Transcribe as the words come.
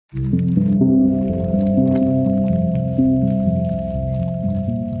Dinah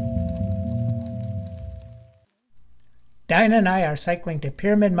and I are cycling to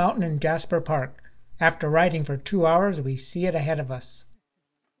Pyramid Mountain in Jasper Park. After riding for 2 hours, we see it ahead of us.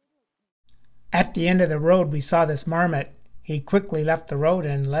 At the end of the road, we saw this marmot. He quickly left the road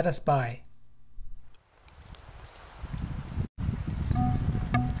and let us by.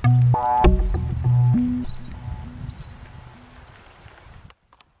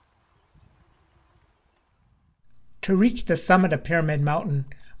 To reach the summit of Pyramid Mountain,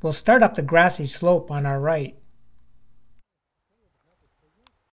 we'll start up the grassy slope on our right.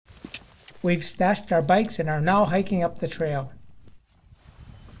 We've stashed our bikes and are now hiking up the trail.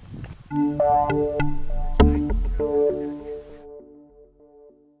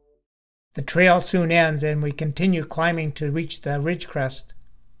 The trail soon ends and we continue climbing to reach the ridge crest.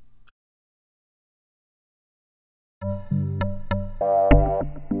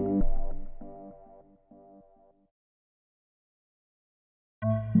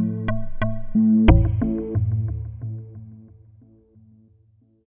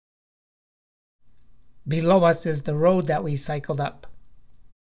 Below us is the road that we cycled up.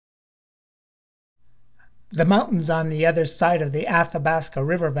 The mountains on the other side of the Athabasca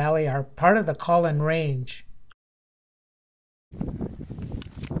River Valley are part of the Collin Range.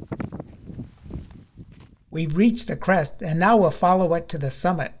 We've reached the crest and now we'll follow it to the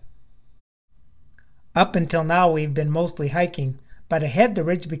summit. Up until now we've been mostly hiking, but ahead the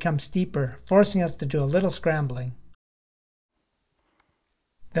ridge becomes steeper, forcing us to do a little scrambling.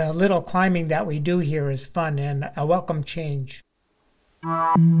 The little climbing that we do here is fun and a welcome change.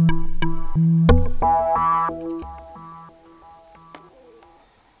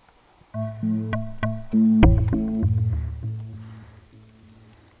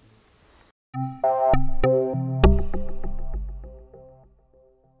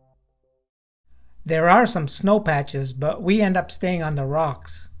 There are some snow patches, but we end up staying on the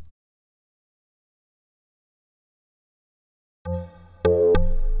rocks.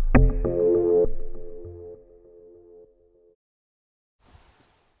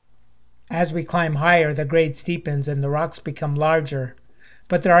 As we climb higher, the grade steepens and the rocks become larger,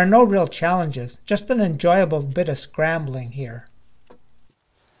 but there are no real challenges, just an enjoyable bit of scrambling here.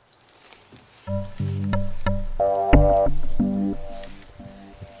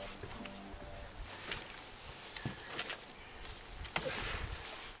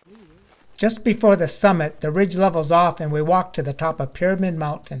 Just before the summit, the ridge levels off and we walk to the top of Pyramid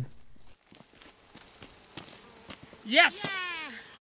Mountain. Yes!